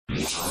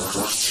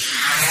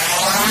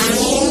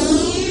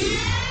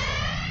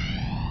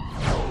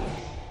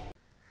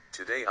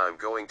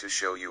going to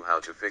show you how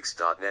to fix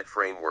 .NET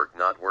Framework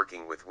not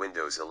working with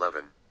Windows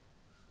 11.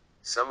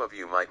 Some of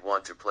you might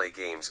want to play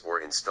games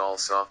or install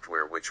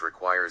software which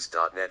requires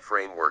 .NET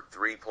Framework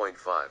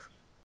 3.5.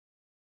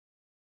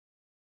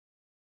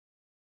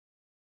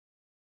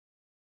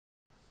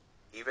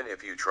 Even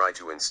if you try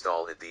to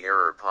install it, the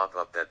error pop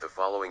up that the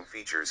following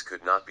features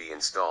could not be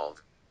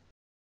installed.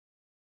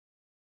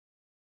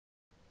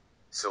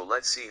 So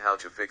let's see how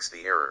to fix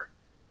the error.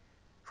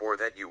 For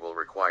that you will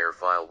require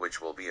file which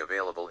will be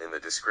available in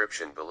the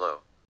description below.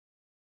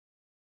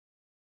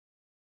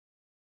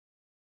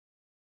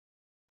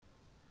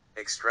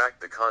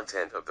 Extract the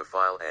content of the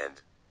file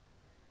and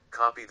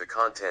copy the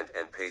content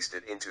and paste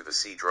it into the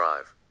C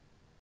drive.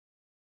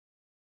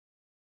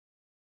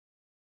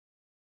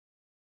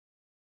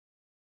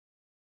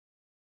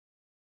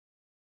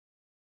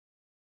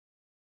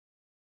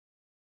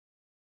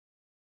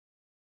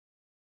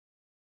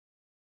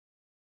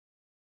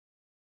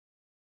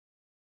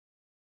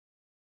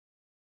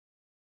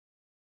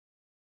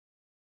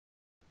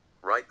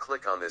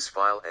 Right-click on this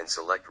file and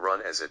select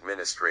Run as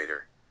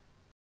Administrator.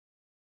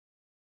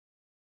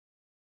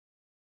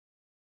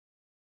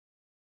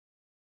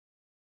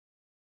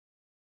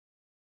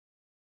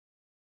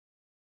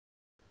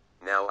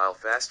 Now I'll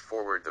fast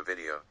forward the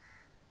video.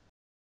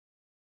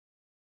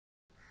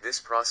 This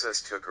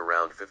process took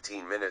around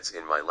 15 minutes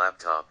in my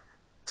laptop.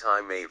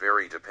 Time may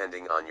vary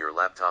depending on your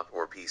laptop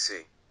or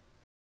PC.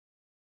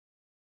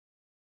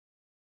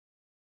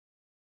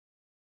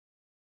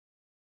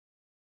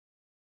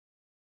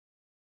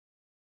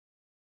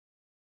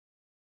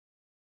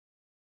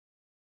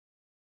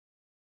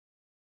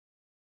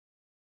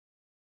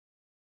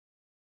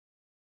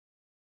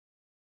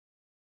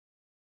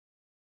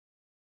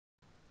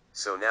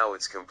 So now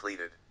it's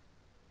completed.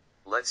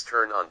 Let's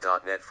turn on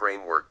 .NET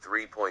Framework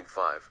 3.5.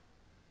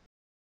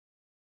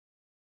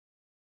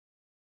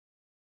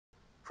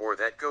 For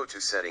that, go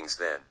to Settings,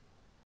 then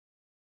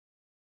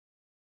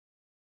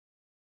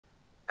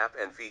App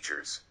and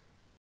Features.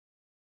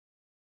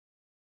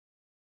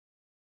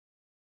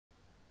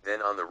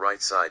 Then on the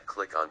right side,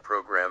 click on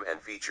Program and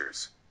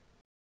Features.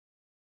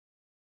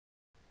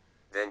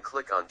 Then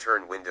click on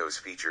Turn Windows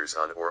Features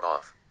on or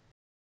off.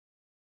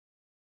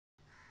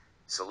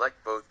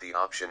 Select both the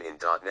option in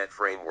 .NET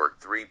Framework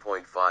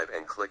 3.5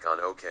 and click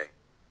on OK.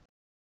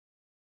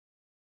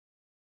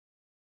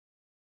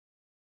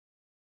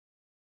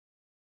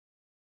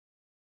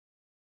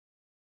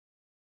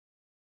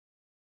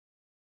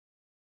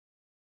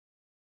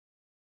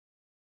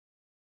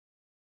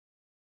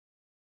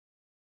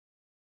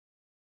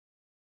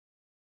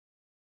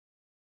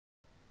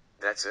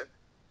 That's it.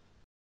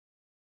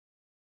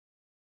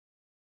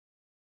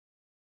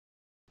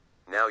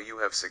 Now you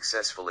have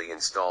successfully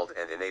installed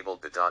and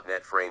enabled the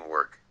 .NET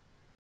Framework.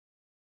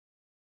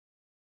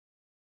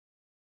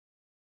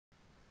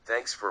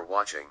 Thanks for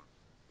watching.